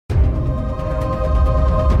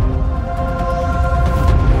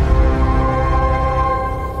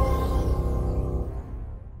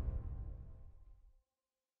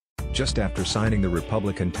Just after signing the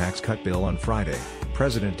Republican tax cut bill on Friday,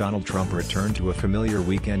 President Donald Trump returned to a familiar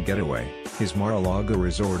weekend getaway, his Mar-a-Lago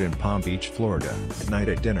resort in Palm Beach, Florida. At night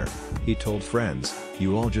at dinner, he told friends,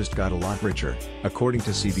 "You all just got a lot richer," according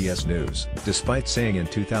to CBS News. Despite saying in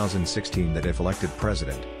 2016 that if elected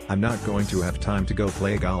president, "I'm not going to have time to go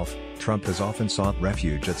play golf," Trump has often sought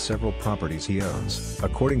refuge at several properties he owns.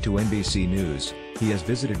 According to NBC News, he has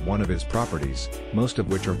visited one of his properties, most of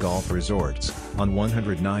which are golf resorts, on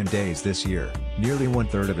 109 days this year, nearly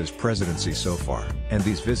one-third of his presidency so far. And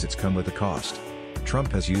these visits come with a cost.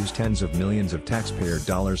 Trump has used tens of millions of taxpayer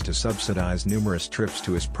dollars to subsidize numerous trips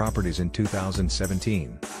to his properties in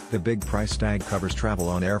 2017. The big price tag covers travel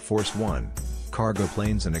on Air Force One, cargo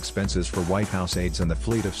planes and expenses for White House aides and the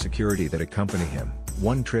fleet of security that accompany him.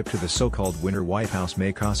 One trip to the so-called Winter White House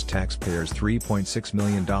may cost taxpayers $3.6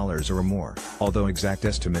 million or more, although exact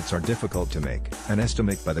estimates are difficult to make. An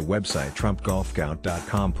estimate by the website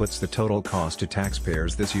TrumpGolfGout.com puts the total cost to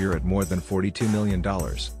taxpayers this year at more than $42 million.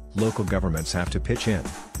 Local governments have to pitch in,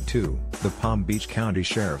 too. The Palm Beach County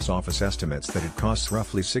Sheriff's Office estimates that it costs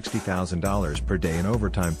roughly $60,000 per day in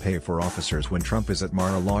overtime pay for officers when Trump is at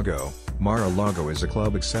Mar-a-Lago. Mar-a-Lago is a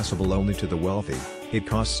club accessible only to the wealthy. It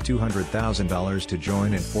costs $200,000 to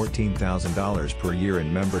join and $14,000 per year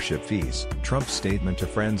in membership fees. Trump's statement to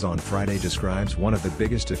friends on Friday describes one of the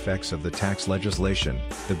biggest effects of the tax legislation.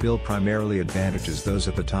 The bill primarily advantages those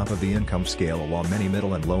at the top of the income scale, while many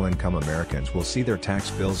middle and low-income Americans will see their tax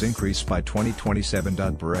bills increase by 2027.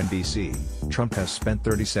 Per NBC, Trump has spent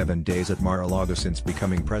 37 days at Mar-a-Lago since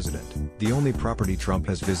becoming president. The only property Trump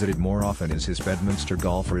has visited more often is his Bedminster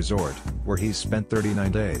Golf Resort, where he's spent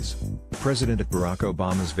 39 days. President Barack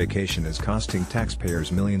Obama's vacation is costing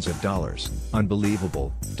taxpayers millions of dollars.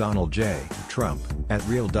 Unbelievable, Donald J. Trump. At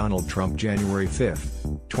Real Donald Trump. January 5,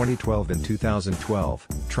 2012. In 2012,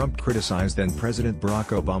 Trump criticized then-President Barack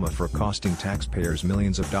Obama for costing taxpayers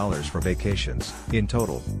millions of dollars for vacations. In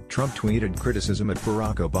total, Trump tweeted criticism at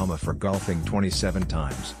Barack Obama for golfing 27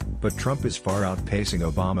 times. But Trump is far outpacing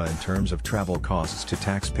Obama in terms of travel costs to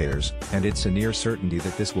taxpayers, and it's a near certainty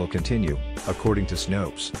that this will continue, according to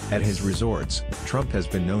Snopes. At his resorts, Trump has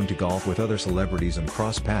been known to golf with other celebrities and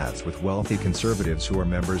cross paths with wealthy conservatives who are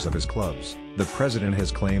members of his clubs. The president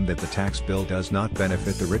has claimed that the tax bill does not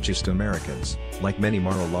benefit the richest Americans, like many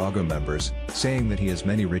Mar-a-Lago members, saying that he has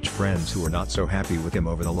many rich friends who are not so happy with him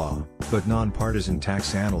over the law. But nonpartisan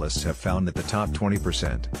tax analysts have found that the top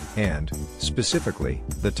 20%, and, specifically,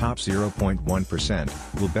 the top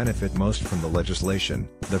 0.1%, will benefit most from the legislation,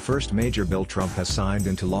 the first major bill Trump has signed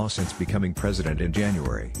into law since becoming president in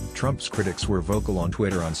January. Trump's critics were vocal on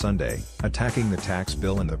Twitter on Sunday, attacking the tax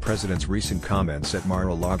bill and the president's recent comments at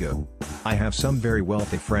Mar-a-Lago. "I have some very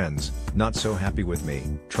wealthy friends, not so happy with me,"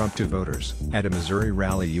 Trump to voters. At a Missouri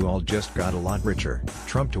rally, "You all just got a lot richer."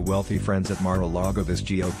 Trump to wealthy friends at Mar-a-Lago. "This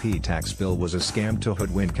GOP tax bill was a scam to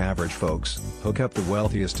hoodwink average folks, hook up the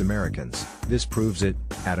wealthiest Americans. This proves it."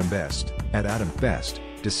 Adam Best. At Adam Best,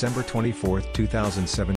 December 24, 2007.